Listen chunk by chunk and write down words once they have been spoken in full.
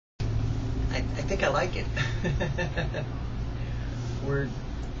think I like it. We're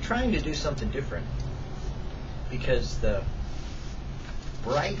trying to do something different because the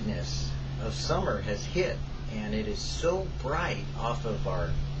brightness of summer has hit, and it is so bright off of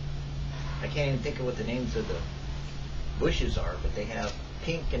our, I can't even think of what the names of the bushes are, but they have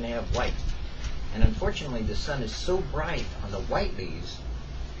pink and they have white. And unfortunately the sun is so bright on the white leaves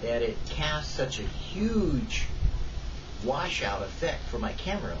that it casts such a huge washout effect for my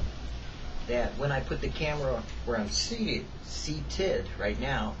camera that when I put the camera where I'm seated right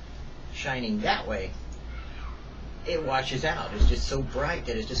now, shining that way, it washes out. It's just so bright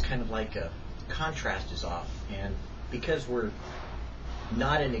that it's just kind of like a contrast is off. And because we're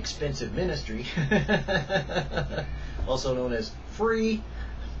not an expensive ministry, also known as free,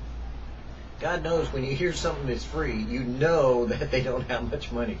 God knows when you hear something that's free, you know that they don't have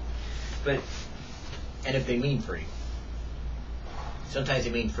much money. But, and if they mean free. Sometimes they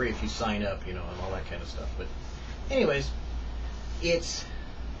mean free if you sign up, you know, and all that kind of stuff. But anyways, it's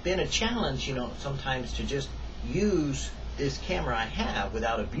been a challenge, you know, sometimes to just use this camera I have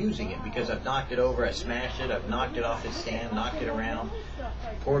without abusing it, because I've knocked it over, I smashed it, I've knocked it off its stand, knocked it around,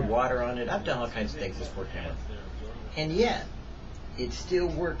 poured water on it. I've done all kinds of things this poor camera. And yet, it still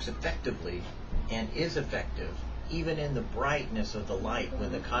works effectively and is effective even in the brightness of the light,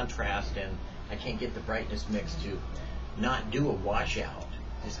 when the contrast and I can't get the brightness mix to not do a washout,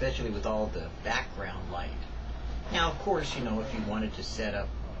 especially with all the background light. Now of course, you know, if you wanted to set up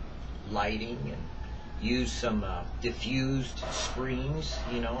lighting and use some diffused screens,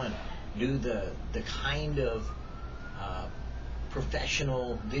 you know, and do the kind of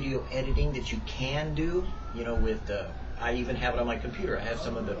professional video editing that you can do, you know, with I even have it on my computer. I have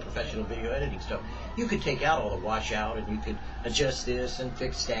some of the professional video editing stuff. You could take out all the washout and you could adjust this and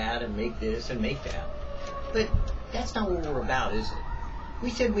fix that and make this and make that. But that's not what we're about, is it? We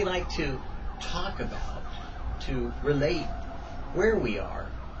said we like to talk about, to relate where we are,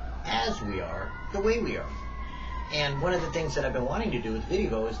 as we are, the way we are. And one of the things that I've been wanting to do with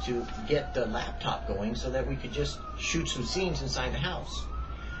VidDevo is to get the laptop going so that we could just shoot some scenes inside the house.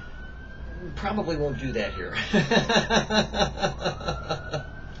 We probably won't do that here.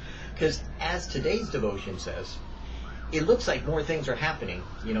 Because as today's devotion says, it looks like more things are happening,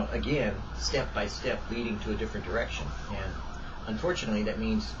 you know, again, step by step, leading to a different direction. And unfortunately, that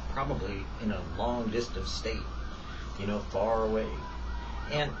means probably in a long distance state, you know, far away.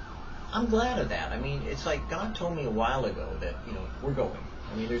 And I'm glad of that. I mean, it's like God told me a while ago that, you know, we're going.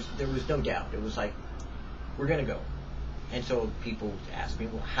 I mean, there was no doubt. It was like, we're going to go. And so people ask me,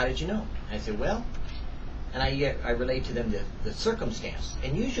 well, how did you know? And I said, well, and I relate to them the circumstance.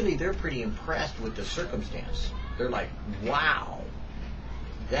 And usually they're pretty impressed with the circumstance. They're like, wow,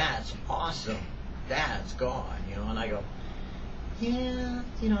 that's awesome. That's God, you know. And I go, yeah,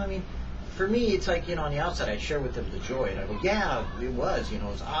 you know, I mean, for me, it's like, you know, on the outside, I share with them the joy. And I go, yeah, it was, you know,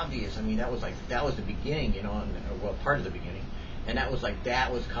 it's obvious. I mean, that was the beginning, you know, and, well, part of the beginning. And that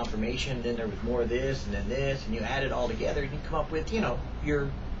was confirmation. Then there was more of this, and then this, and you add it all together, and you come up with, you know, your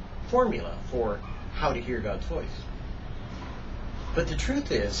formula for how to hear God's voice. But the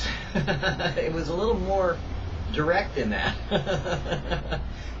truth is, it was a little more direct than that.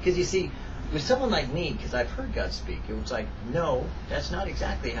 Because you see, with someone like me, because I've heard God speak, it was like, no, that's not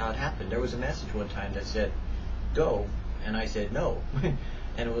exactly how it happened. There was a message one time that said, go, and I said, no.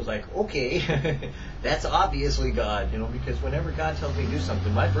 And it was like, okay, that's obviously God, you know, because whenever God tells me to do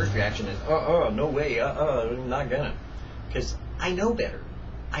something, my first reaction is, no way, I'm not gonna. Because I know better.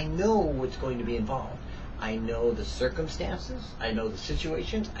 I know what's going to be involved. I know the circumstances, I know the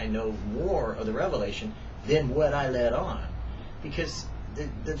situations, I know more of the revelation than what I let on. Because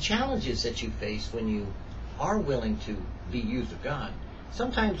the challenges that you face when you are willing to be used of God,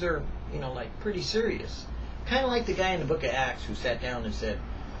 sometimes they're, you know, like pretty serious. Kind of like the guy in the book of Acts who sat down and said,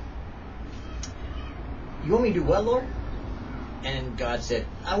 you want me to do what, Lord? And God said,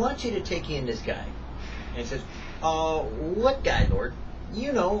 I want you to take in this guy. And he says, what guy, Lord?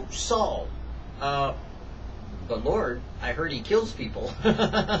 You know, Saul. But Lord, I heard he kills people.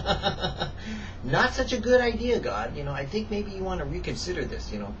 Not such a good idea, God. You know, I think maybe you want to reconsider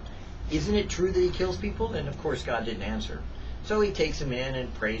this, you know. Isn't it true that he kills people? And of course God didn't answer. So he takes him in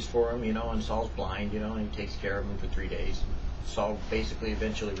and prays for him, you know, and Saul's blind, you know, and he takes care of him for 3 days. Saul basically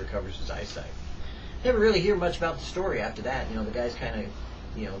eventually recovers his eyesight. Never really hear much about the story after that. You know, the guy's kind of,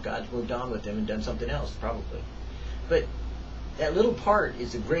 you know, God's moved on with him and done something else, probably. But that little part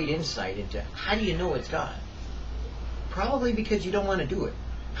is a great insight into how do you know it's God? Probably because you don't want to do it.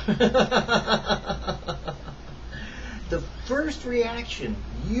 The first reaction,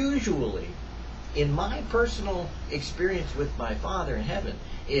 usually, in my personal experience with my Father in heaven,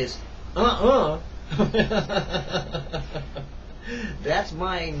 is, That's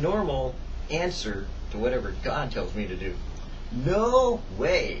my normal answer to whatever God tells me to do. No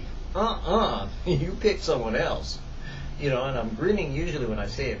way. You pick someone else. You know, and I'm grinning usually when I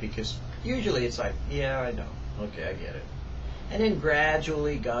say it, because usually it's like, yeah, I know. Okay, I get it. And then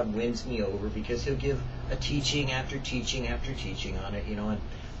gradually God wins me over, because he'll give a teaching after teaching after teaching on it, you know, and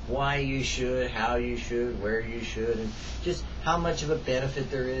why you should, how you should, where you should, and just how much of a benefit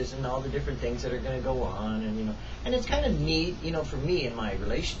there is, and all the different things that are going to go on, and you know, and it's kind of neat, you know, for me in my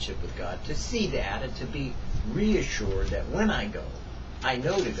relationship with God to see that and to be reassured that when I go, I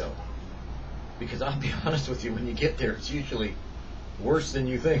know to go. Because I'll be honest with you, when you get there, it's usually worse than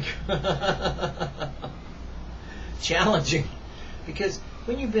you think. Challenging. Because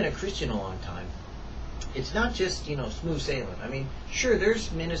when you've been a Christian a long time, it's not just, you know, smooth sailing. I mean, sure,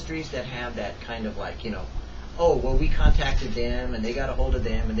 there's ministries that have that kind of like, you know, oh, well, we contacted them, and they got a hold of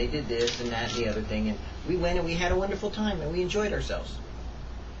them, and they did this and that and the other thing, and we went and we had a wonderful time, and we enjoyed ourselves.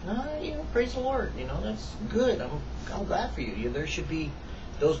 You know, praise the Lord. You know, that's good. I'm glad for you. You know, there should be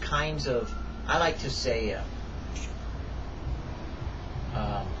those kinds of, I like to say,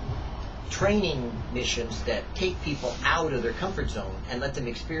 training missions that take people out of their comfort zone and let them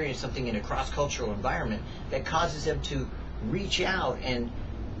experience something in a cross-cultural environment that causes them to reach out and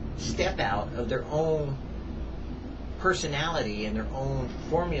step out of their own personality and their own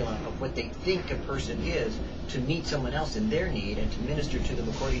formula of what they think a person is, to meet someone else in their need and to minister to them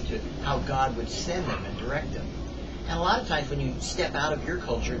according to how God would send them and direct them. And a lot of times when you step out of your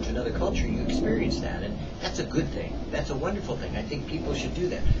culture into another culture, you experience that, and that's a good thing. That's a wonderful thing. I think people should do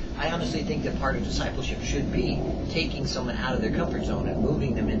that. I honestly think that part of discipleship should be taking someone out of their comfort zone and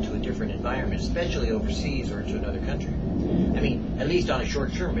moving them into a different environment, especially overseas or into another country. I mean, at least on a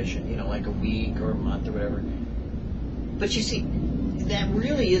short-term mission, you know, like a week or a month or whatever. But you see, that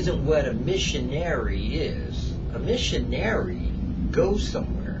really isn't what a missionary is. A missionary goes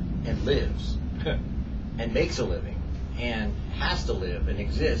somewhere and lives and makes a living and has to live and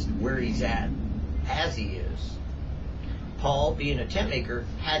exist where he's at as he is. Paul, being a tent maker,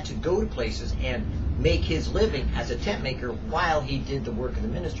 had to go to places and make his living as a tent maker while he did the work of the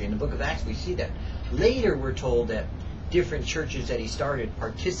ministry. In the book of Acts, we see that. Later, we're told that different churches that he started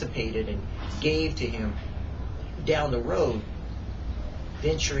participated and gave to him down the road,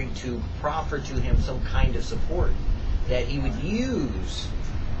 venturing to proffer to him some kind of support that he would use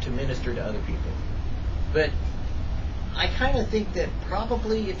to minister to other people. But I kind of think that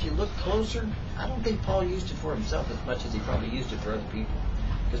probably, if you look closer, I don't think Paul used it for himself as much as he probably used it for other people.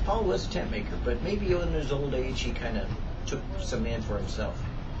 Because Paul was a tent maker, but maybe in his old age he kind of took some in for himself.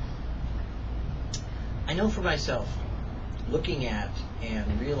 I know for myself, looking at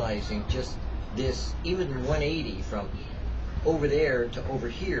and realizing just this, even 180 from over there to over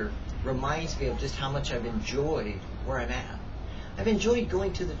here, reminds me of just how much I've enjoyed where I'm at. I've enjoyed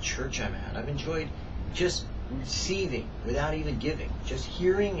going to the church I'm at. I've enjoyed just receiving without even giving, just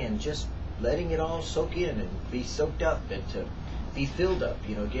hearing and just letting it all soak in and be soaked up and to be filled up,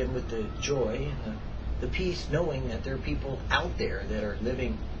 you know, again with the joy and the peace, knowing that there are people out there that are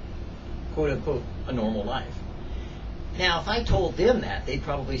living, quote unquote, a normal life. Now, if I told them that, they'd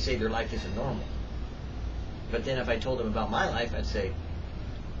probably say their life isn't normal. But then if I told them about my life, I'd say,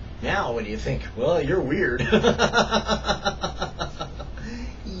 now what do you think? Well, you're weird.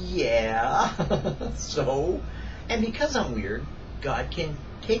 Yeah. So, and because I'm weird, God can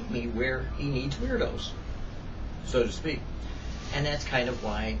take me where he needs weirdos, so to speak. And that's kind of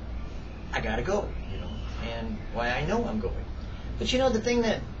why I gotta go, you know, and why I know I'm going. But you know, the thing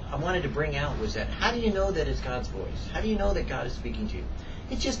that I wanted to bring out was that, how do you know that it's God's voice? How do you know that God is speaking to you?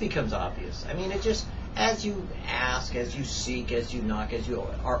 It just becomes obvious. I mean, it just, as you ask, as you seek, as you knock, as you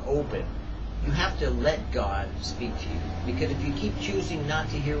are open, you have to let God speak to you. Because if you keep choosing not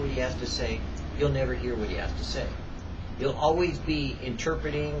to hear what he has to say, you'll never hear what he has to say. You'll always be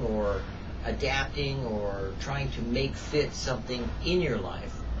interpreting or adapting or trying to make fit something in your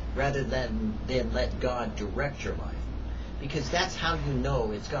life rather than let God direct your life. Because that's how you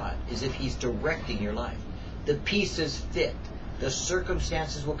know it's God, is if he's directing your life. The pieces fit. The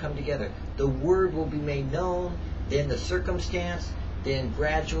circumstances will come together. The word will be made known, then the circumstance, then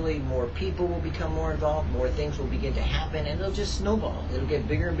gradually more people will become more involved, more things will begin to happen, and it'll just snowball. It'll get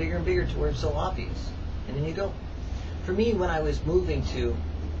bigger and bigger and bigger to where it's so obvious. And then you go. For me, when I was moving to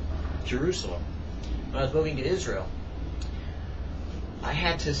Jerusalem, when I was moving to Israel, I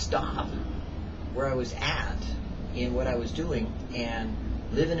had to stop where I was at in what I was doing and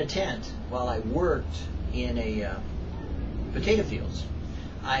live in a tent while I worked in a potato fields.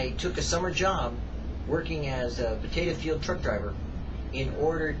 I took a summer job working as a potato field truck driver in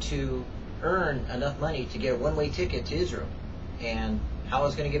order to earn enough money to get a one-way ticket to Israel. And how I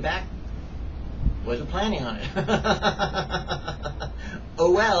was going to get back? Wasn't planning on it.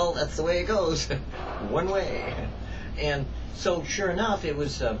 Oh well, that's the way it goes. One way. And so sure enough, it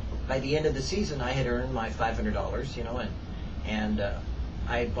was by the end of the season I had earned my $500, you know, and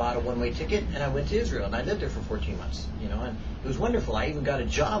I bought a one-way ticket and I went to Israel, and I lived there for 14 months, you know, and it was wonderful. I even got a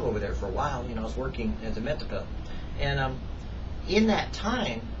job over there for a while, you know. I was working as a metapel. And in that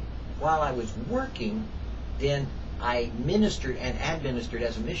time, while I was working, then I ministered and administered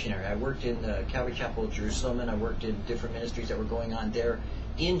as a missionary. I worked in Calvary Chapel of Jerusalem, and I worked in different ministries that were going on there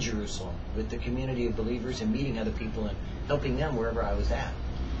in Jerusalem with the community of believers and meeting other people and helping them wherever I was at.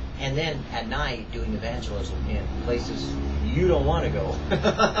 And then at night doing evangelism in places you don't want to go.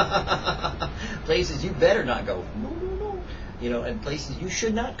 Places you better not go. No, no, no. You know, and places you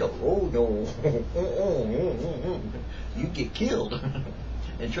should not go. Oh, no. You get killed.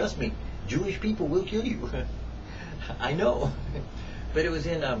 And trust me, Jewish people will kill you. I know. But it was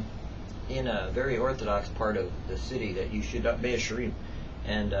in a very orthodox part of the city that you should not be a Sherim.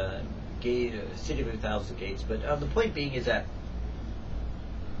 And city of 1,000 gates. But the point being is that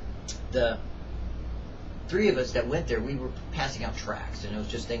the three of us that went there, we were passing out tracts, and it was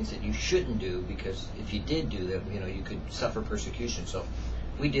just things that you shouldn't do, because if you did do them, you know, you could suffer persecution. So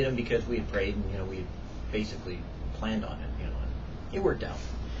we did them because we had prayed, and, you know, we had basically planned on it, you know, and it worked out.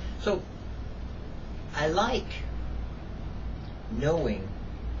 So I like knowing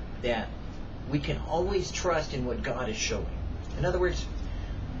that we can always trust in what God is showing. In other words,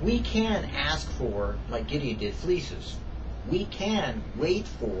 we can ask for, like Gideon did, fleeces. We can wait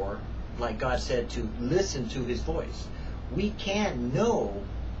for, like God said, to listen to his voice. We can know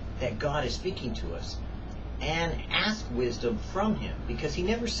that God is speaking to us and ask wisdom from him, because he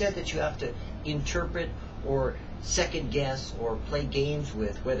never said that you have to interpret or second guess or play games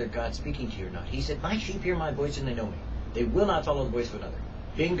with whether God's speaking to you or not. He said, my sheep hear my voice and they know me. They will not follow the voice of another.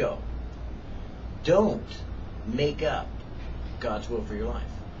 Bingo. Don't make up God's will for your life.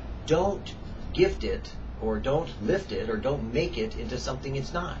 Don't gift it, or don't lift it, or don't make it into something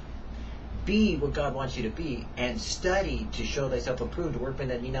it's not. Be what God wants you to be, and study to show thyself approved, a workman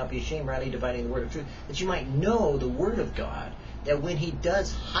that need not be ashamed, rightly dividing the word of truth, that you might know the word of God, that when he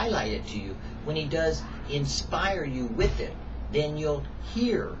does highlight it to you, when he does inspire you with it, then you'll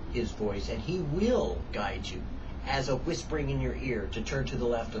hear his voice, and he will guide you as a whispering in your ear to turn to the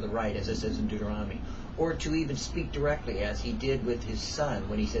left or the right, as it says in Deuteronomy, or to even speak directly, as he did with his son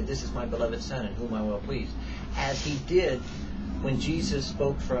when he said, this is my beloved son in whom I will please, as he did when Jesus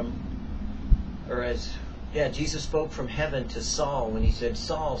spoke from, Jesus spoke from heaven to Saul when he said,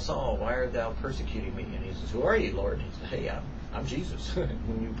 Saul, Saul, why art thou persecuting me? And he says, who are you, Lord? And he said, hey, I'm Jesus,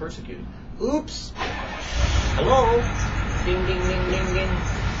 whom you persecuted. Oops. Hello. Ding, ding, ding, ding, ding.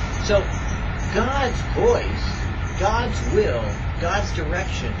 So God's voice, God's will, God's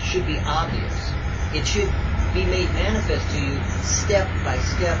direction should be obvious. It should be made manifest to you step by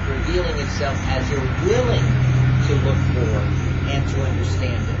step, revealing itself as you're willing to look for and to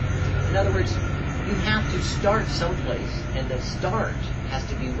understand it. In other words, you have to start someplace, and the start has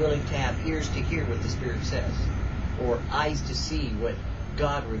to be willing to have ears to hear what the Spirit says, or eyes to see what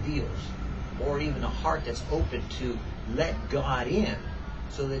God reveals, or even a heart that's open to let God in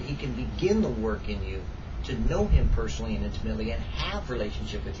so that he can begin the work in you to know him personally and intimately and have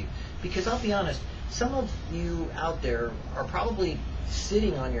relationship with you. Because I'll be honest, some of you out there are probably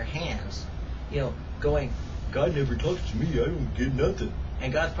sitting on your hands, you know, going, God never talks to me, I don't get nothing.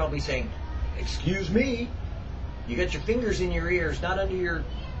 And God's probably saying, excuse me, you got your fingers in your ears, not under your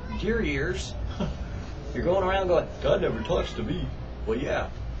deer ears. You're going around going, God never talks to me. Well, yeah.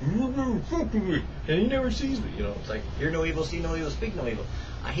 And he never sees me. You know, it's like, hear no evil, see no evil, speak no evil.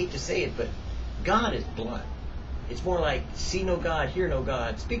 I hate to say it, but God is blunt. It's more like, see no God, hear no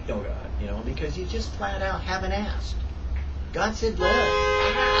God, speak no God, you know, because you just flat out haven't asked. God said, let us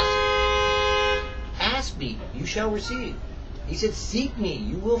ask. Ask me, you shall receive. He said, seek me,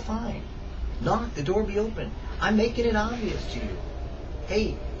 you will find. Knock, the door be open. I'm making it obvious to you.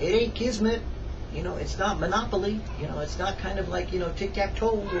 Hey, it ain't kismet. You know, it's not Monopoly. You know, it's not kind of like, you know,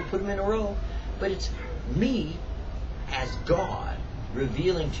 tic-tac-toe, we'll put them in a row. But it's me as God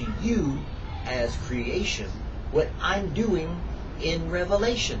revealing to you as creation what I'm doing in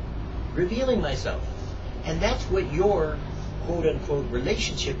revelation, revealing myself. And that's what your quote-unquote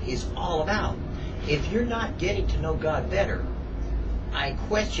relationship is all about. If you're not getting to know God better, I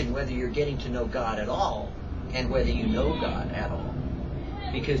question whether you're getting to know God at all and whether you know God at all.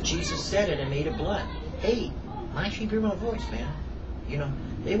 Because Jesus said it and made it blunt. Hey, my sheep hear my voice, man. You know,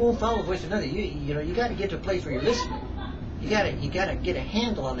 they won't follow the voice of another. You know, you got to get to a place where you're listening. You gotta get a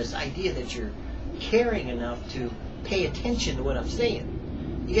handle on this idea that you're caring enough to pay attention to what I'm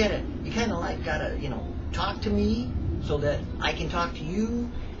saying. You kind of like gotta, talk to me so that I can talk to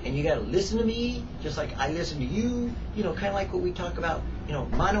you, and you gotta listen to me just like I listen to you. Kind of like what we talk about,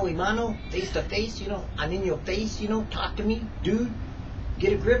 mano y mano, face to face. I'm in your face. Talk to me, dude.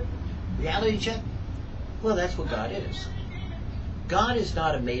 Get a grip. Reality check. Well, that's what God is. God is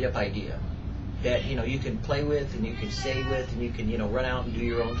not a made-up idea that you can play with and you can say with and you can run out and do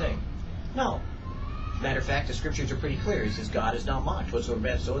your own thing. No. Matter of fact, the scriptures are pretty clear. He says God is not mocked. Whatsoever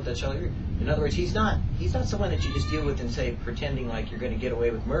man soweth, that shall he reap. In other words, he's not someone that you just deal with and say, pretending like you're going to get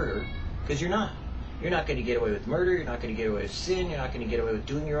away with murder, because you're not. You're not going to get away with murder. You're not going to get away with sin. You're not going to get away with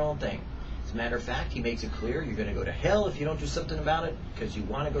doing your own thing. As a matter of fact, he makes it clear you're going to go to hell if you don't do something about it, because you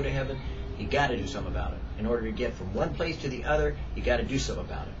want to go to heaven. You got to do something about it. In order to get from one place to the other, you got to do something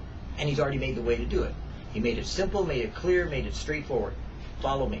about it. And he's already made the way to do it. He made it simple, made it clear, made it straightforward.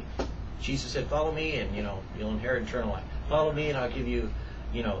 Follow me. Jesus said, follow me and, you'll inherit eternal life. Follow me and I'll give you,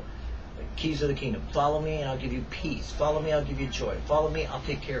 keys of the kingdom. Follow me and I'll give you peace. Follow me, I'll give you joy. Follow me, I'll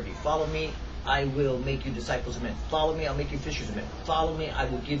take care of you. Follow me, I will make you disciples of men. Follow me, I'll make you fishers of men. Follow me, I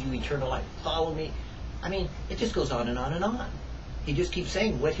will give you eternal life. Follow me. I mean, it just goes on and on and on. He just keeps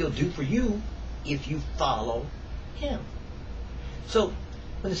saying what he'll do for you if you follow him. So,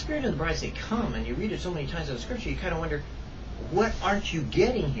 when the Spirit and the bride say, come, and you read it so many times in the scripture, you kind of wonder, what aren't you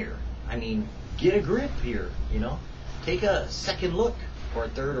getting here? I mean, get a grip here, Take a second look, or a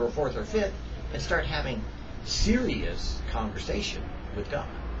third, or a fourth, or fifth, and start having serious conversation with God.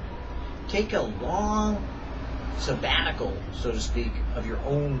 Take a long sabbatical, so to speak, of your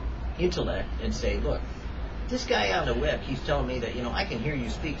own intellect and say, look, this guy on the web keeps telling me that, I can hear you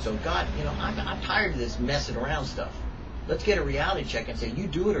speak, so God, I'm tired of this messing around stuff. Let's get a reality check and say, you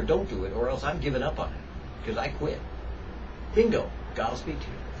do it or don't do it, or else I'm giving up on it, because I quit. Bingo, God will speak to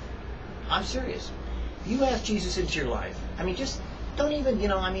you. I'm serious. You ask Jesus into your life. I mean, just don't even,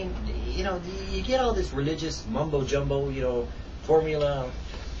 you get all this religious mumbo-jumbo, formula,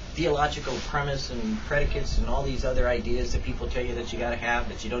 theological premise and predicates and all these other ideas that people tell you that you got to have,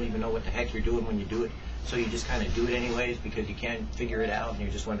 that you don't even know what the heck you're doing when you do it. So you just kind of do it anyways because you can't figure it out, and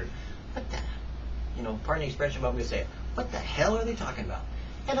you're just wondering, what the, pardon the expression, but I'm going to say it, what the hell are they talking about?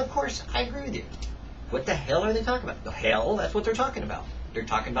 And of course, I agree with you. What the hell are they talking about? The hell, that's what they're talking about. They're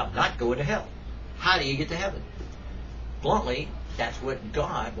talking about not going to hell. How do you get to heaven? Bluntly, that's what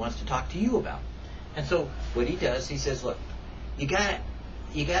God wants to talk to you about. And so what he does, he says, look, you got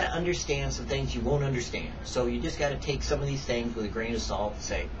to understand some things you won't understand. So you just got to take some of these things with a grain of salt and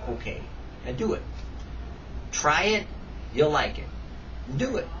say, okay, and do it. Try it, you'll like it.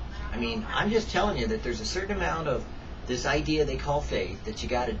 Do it. I mean, I'm just telling you that there's a certain amount of this idea they call faith, that you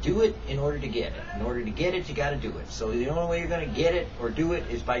got to do it in order to get it. In order to get it, you got to do it. So the only way you're going to get it or do it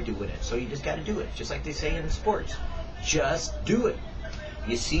is by doing it. So you just got to do it. Just like they say in sports. Just do it.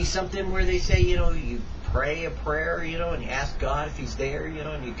 You see something where they say, you pray a prayer, and you ask God if he's there,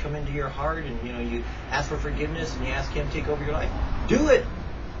 and you come into your heart and, you ask for forgiveness and you ask him to take over your life. Do it.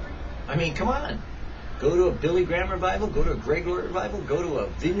 I mean, come on. Go to a Billy Graham revival, go to a Greg Lord revival, go to a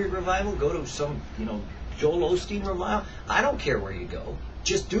Vineyard revival, go to some, Joel Osteen revival. I don't care where you go.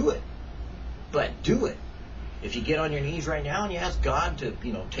 Just do it. But do it. If you get on your knees right now and you ask God to,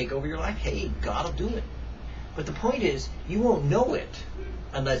 take over your life, hey, God will do it. But the point is, you won't know it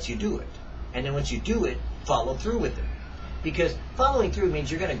unless you do it. And then once you do it, follow through with it. Because following through means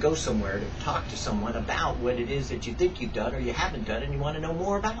you're going to go somewhere to talk to someone about what it is that you think you've done or you haven't done, and you want to know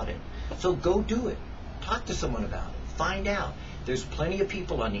more about it. So go do it. Talk to someone about it. Find out. There's plenty of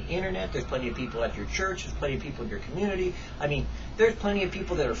people on the internet. There's plenty of people at your church. There's plenty of people in your community. I mean, there's plenty of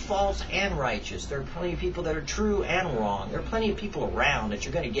people that are false and righteous. There are plenty of people that are true and wrong. There are plenty of people around that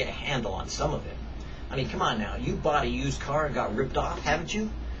you're going to get a handle on some of it. I mean, come on now. You bought a used car and got ripped off, haven't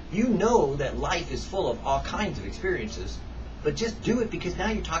you? You know that life is full of all kinds of experiences. But just do it, because now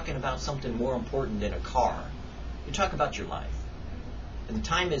you're talking about something more important than a car. You talk about your life. And the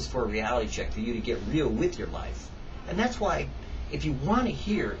time is for a reality check, for you to get real with your life. And that's why, if you want to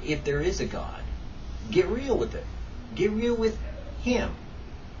hear if there is a God, get real with it. Get real with him.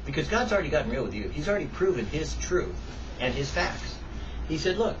 Because God's already gotten real with you. He's already proven his truth and his facts. He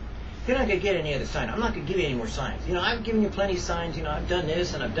said, look, you're not going to get any other sign. I'm not going to give you any more signs. I've given you plenty of signs. I've done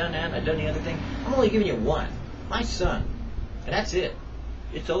this and I've done that and I've done the other thing. I'm only giving you one. My son. And that's it.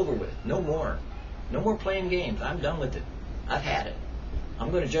 It's over with. No more. No more playing games. I'm done with it. I've had it. I'm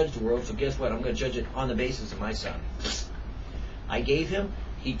going to judge the world, so guess what? I'm going to judge it on the basis of my son. I gave him.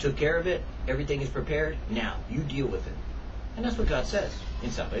 He took care of it. Everything is prepared. Now, you deal with it. And that's what God says in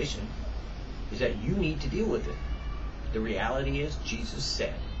salvation, is that you need to deal with it. The reality is, Jesus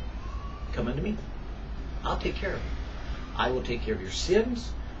said, come unto me. I'll take care of you. I will take care of your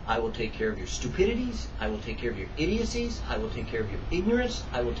sins. I will take care of your stupidities. I will take care of your idiocies. I will take care of your ignorance.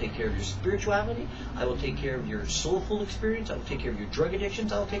 I will take care of your spirituality. I will take care of your soulful experience. I will take care of your drug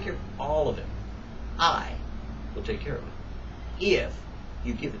addictions. I will take care of all of it. I will take care of it if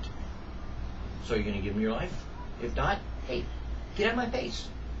you give it to me. So you're going to give me your life? If not, hey, get out of my face.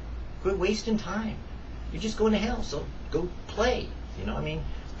 Quit wasting time. You're just going to hell, so go play. You know, I mean,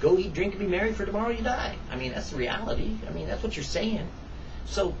 go eat, drink, and be merry, for tomorrow you die. I mean, that's the reality. I mean, that's what you're saying.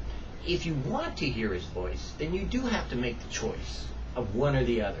 So if you want to hear his voice, then you do have to make the choice of one or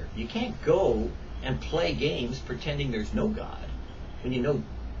the other. You can't go and play games pretending there's no God when you know,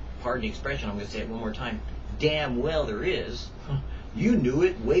 pardon the expression, I'm going to say it one more time, damn well there is. You knew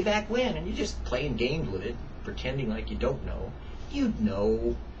it way back when, and you're just playing games with it, pretending like you don't know. You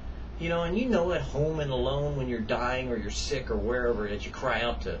know. You know, and you know at home and alone when you're dying or you're sick or wherever that you cry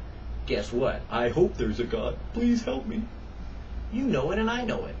out to, guess what? I hope there's a God. Please help me. You know it and I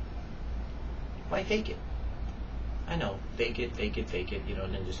know it. Why fake it? I know. Fake it, you know,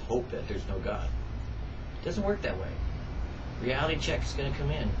 and then just hope that there's no God. It doesn't work that way. Reality check is going to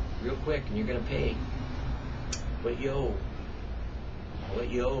come in real quick and you're going to pay what you owe. What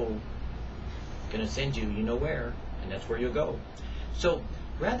you owe. Going to send you know where, and that's where you'll go. So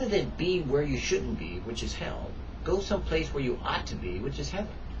rather than be where you shouldn't be, which is hell, go someplace where you ought to be, which is heaven.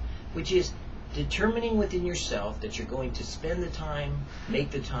 Which is determining within yourself that you're going to spend the time,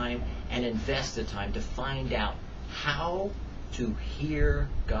 make the time, and invest the time to find out how to hear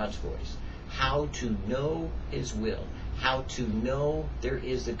God's voice, how to know his will, how to know there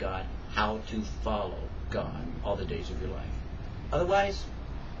is a God, how to follow God all the days of your life. Otherwise,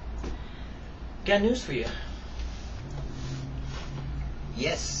 got news for you.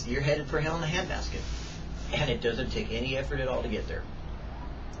 Yes, you're headed for hell in a handbasket. And it doesn't take any effort at all to get there.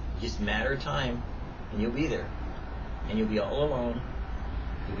 Just a matter of time, and you'll be there. And you'll be all alone.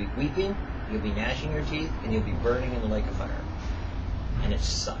 You'll be weeping, you'll be gnashing your teeth, and you'll be burning in the lake of fire. And it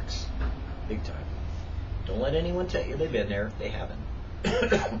sucks. Big time. Don't let anyone tell you they've been there. They haven't.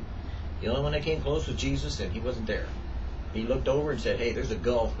 The only one that came close was Jesus, and he wasn't there. He looked over and said, hey, there's a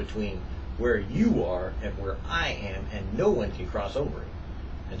gulf between where you are and where I am, and no one can cross over it.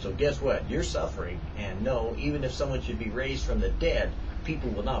 And so guess what? You're suffering, and no, even if someone should be raised from the dead, people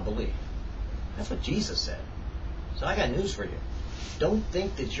will not believe. That's what Jesus said. So I got news for you. Don't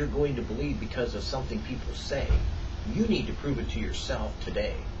think that you're going to believe because of something people say. You need to prove it to yourself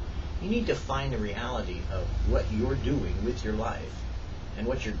today. You need to find the reality of what you're doing with your life and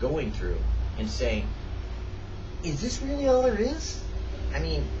what you're going through and saying, is this really all there is? I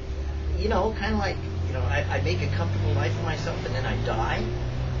mean, you know, kind of like, you know, I make a comfortable life for myself and then I die.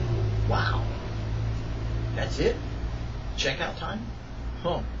 Wow. That's it? Checkout time?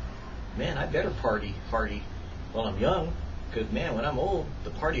 Huh. Man, I better party hardy while I'm young, because, man, when I'm old, the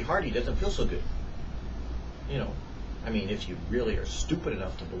party hardy doesn't feel so good. You know, I mean, if you really are stupid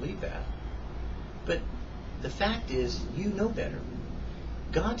enough to believe that. But the fact is, you know better.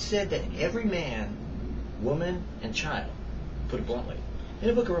 God said that every man, woman, and child, put it bluntly, in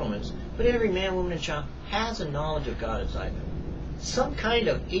the book of Romans, but every man, woman, and child has a knowledge of God inside them. Some kind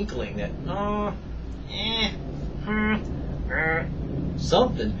of inkling that,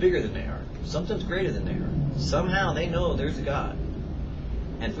 something's bigger than they are. Something's greater than they are. Somehow they know there's a God.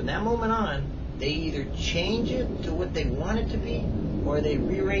 And from that moment on, they either change it to what they want it to be, or they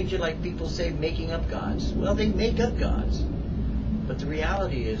rearrange it like people say, making up gods. Well, they make up gods. But the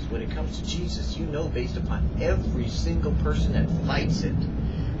reality is, when it comes to Jesus, you know based upon every single person that fights it,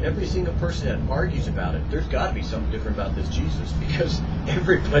 every single person that argues about it, there's got to be something different about this Jesus, because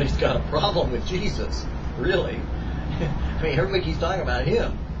everybody's got a problem with Jesus, really. I mean, everybody keeps talking about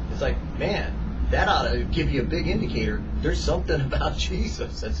him. It's like, man, that ought to give you a big indicator. There's something about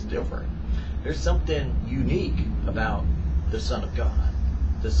Jesus that's different. There's something unique about the Son of God,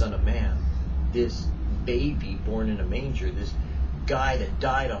 the Son of Man, this baby born in a manger, this guy that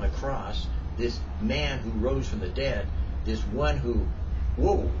died on a cross, this man who rose from the dead, this one who,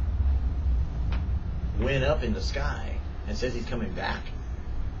 whoa, went up in the sky and says he's coming back.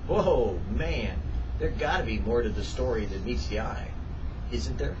 Whoa, man, there got to be more to the story than meets the eye,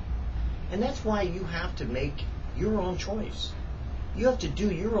 isn't there? And that's why you have to make your own choice. You have to do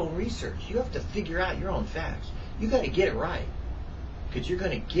your own research. You have to figure out your own facts. You got to get it right, because you're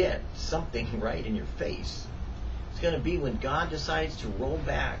going to get something right in your face. It's going to be when God decides to roll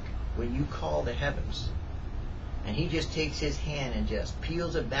back when you call the heavens, and he just takes his hand and just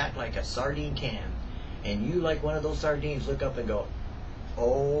peels it back like a sardine can, and you, like one of those sardines, look up and go,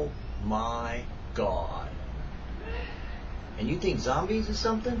 oh my God. And you think zombies is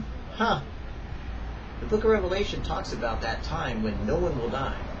something? Huh. The book of Revelation talks about that time when no one will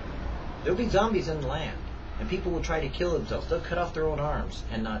die. There'll be zombies in the land. And people will try to kill themselves. They'll cut off their own arms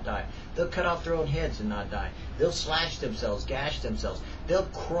and not die. They'll cut off their own heads and not die. They'll slash themselves, gash themselves. They'll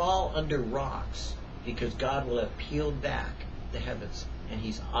crawl under rocks because God will have peeled back the heavens and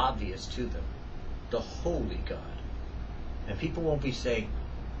He's obvious to them. The holy God. And people won't be saying,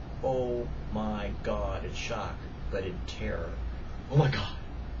 oh my God, in shock, but in terror. Oh my God.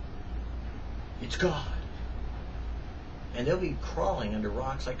 It's God. And they'll be crawling under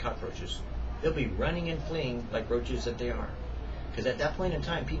rocks like cockroaches. They'll be running and fleeing like roaches that they are. Because at that point in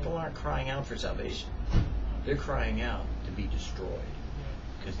time, people aren't crying out for salvation. They're crying out to be destroyed.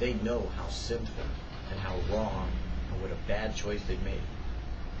 Because they know how sinful and how wrong and what a bad choice they've made.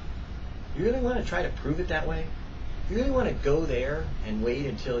 You really want to try to prove it that way? You really want to go there and wait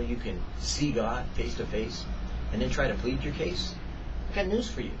until you can see God face to face and then try to plead your case? I've got news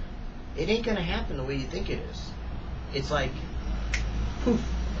for you. It ain't going to happen the way you think it is. It's like, poof,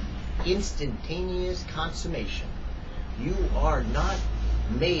 instantaneous consummation. You are not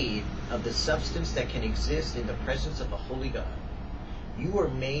made of the substance that can exist in the presence of a holy God. You are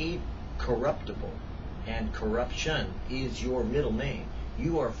made corruptible, and corruption is your middle name.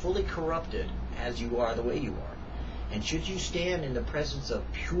 You are fully corrupted as you are the way you are. And should you stand in the presence of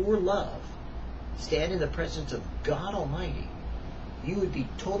pure love, stand in the presence of God Almighty, you would be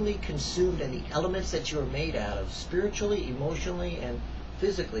totally consumed, and the elements that you are made out of, spiritually, emotionally, and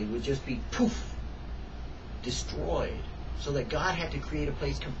physically, would just be poof, destroyed. So that God had to create a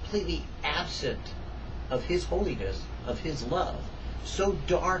place completely absent of His holiness, of His love, so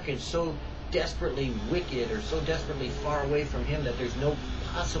dark and so desperately wicked, or so desperately far away from Him that there's no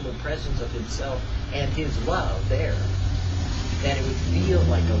possible presence of Himself and His love there, that it would feel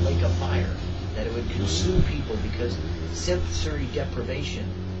like a lake of fire, that it would consume people, because sensory deprivation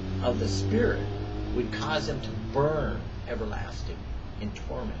of the Spirit would cause them to burn everlasting in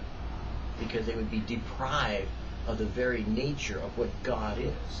torment, because they would be deprived of the very nature of what God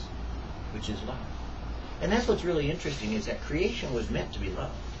is, which is love. And that's what's really interesting, is that creation was meant to be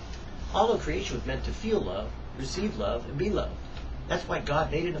loved. All of creation was meant to feel love, receive love, and be loved. That's why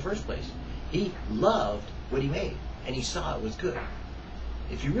God made it in the first place. He loved what He made, and He saw it was good.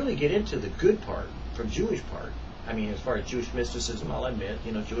 If you really get into the good part, from Jewish part, I mean, as far as Jewish mysticism, I'll admit,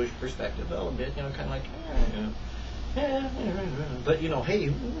 Jewish perspective, I'll admit, kind of like, but,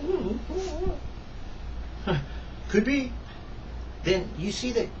 hey, could be. Then you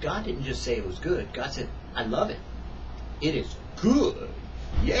see that God didn't just say it was good. God said, I love it. It is good.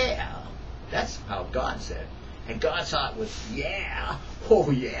 Yeah. That's how God said. And God saw it was, yeah.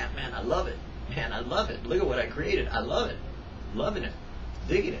 Oh, yeah, man, I love it. Man, I love it. Look at what I created. I love it. Loving it.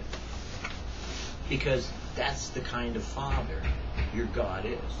 Digging it. Because that's the kind of Father your God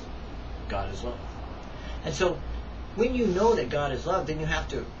is. God is love. And so, when you know that God is love, then you have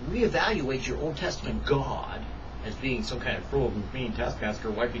to reevaluate your Old Testament God as being some kind of cruel and mean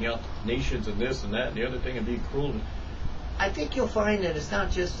taskmaster, wiping out nations and this and that and the other thing and being cruel. I think you'll find that it's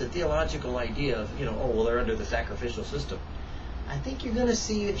not just a theological idea of, they're under the sacrificial system. I think you're going to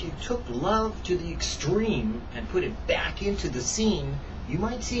see, if you took love to the extreme and put it back into the scene, you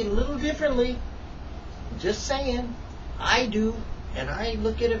might see it a little differently. Just saying. I do. And I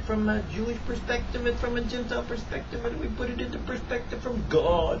look at it from a Jewish perspective and from a Gentile perspective, and we put it into perspective from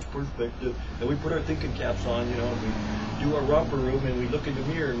God's perspective. And we put our thinking caps on, and we do our romper room, and we look in the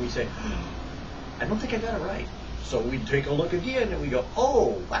mirror and we say, I don't think I got it right. So we take a look again and we go,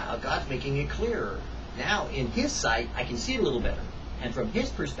 oh, wow, God's making it clearer. Now, in His sight, I can see it a little better. And from His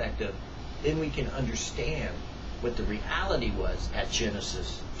perspective, then we can understand what the reality was at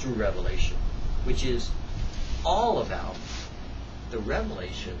Genesis through Revelation, which is all about the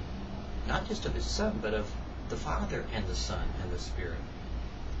revelation, not just of His Son, but of the Father and the Son and the Spirit.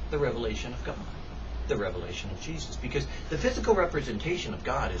 The revelation of God. The revelation of Jesus. Because the physical representation of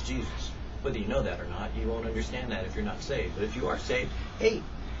God is Jesus. Whether you know that or not, you won't understand that if you're not saved. But if you are saved, hey,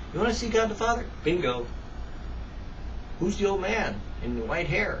 you want to see God the Father? Bingo. Who's the old man in the white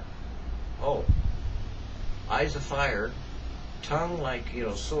hair? Oh, eyes of fire, tongue like,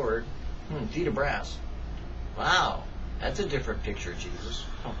 sword, feet of brass. Wow. That's a different picture of Jesus.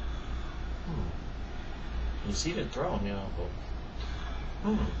 Oh. You see the throne,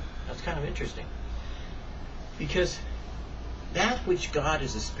 that's kind of interesting. Because that which God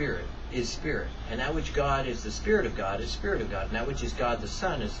is Spirit, and that which God is the Spirit of God is Spirit of God, and that which is God the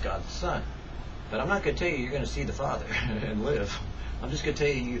Son is God the Son. But I'm not going to tell you you're going to see the Father and live. I'm just going to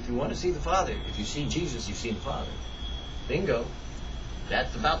tell you, if you want to see the Father, if you see Jesus, you've seen the Father. Bingo.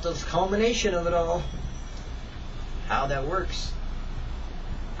 That's about the culmination of it all. how that works,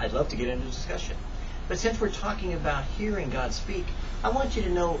 I'd love to get into a discussion. But since we're talking about hearing God speak, I want you to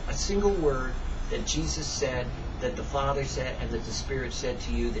know a single word that Jesus said, that the Father said, and that the Spirit said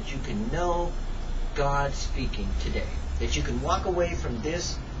to you, that you can know God speaking today. That you can walk away from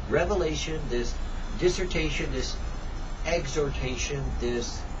this revelation, this dissertation, this exhortation,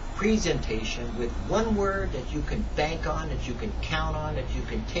 this presentation with one word that you can bank on, that you can count on, that you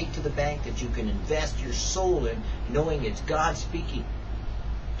can take to the bank, that you can invest your soul in, knowing it's God speaking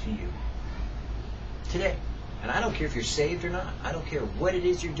to you today. And I don't care if you're saved or not. I don't care what it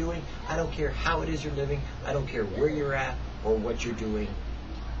is you're doing. I don't care how it is you're living. I don't care where you're at or what you're doing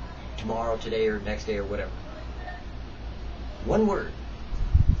tomorrow, today, or next day, or whatever. One word.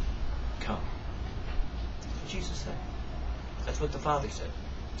 Come. That's what Jesus said. That's what the Father said.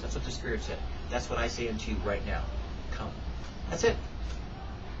 That's what the Spirit said. That's what I say unto you right now. Come. That's it.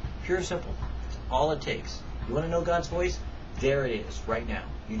 Pure and simple. That's all it takes. You want to know God's voice? There it is, right now.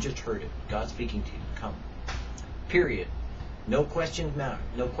 You just heard it. God speaking to you. Come. Period. No questions matter.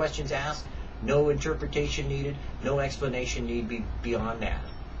 No questions asked. No interpretation needed. No explanation need be beyond that.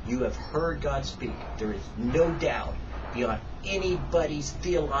 You have heard God speak. There is no doubt beyond anybody's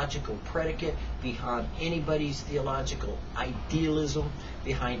theological predicate, behind anybody's theological idealism,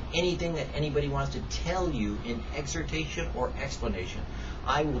 behind anything that anybody wants to tell you in exhortation or explanation.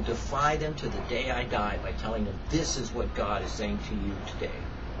 I will defy them to the day I die by telling them this is what God is saying to you today.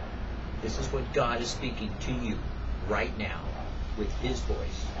 This is what God is speaking to you right now with His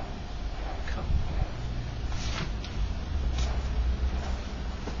voice.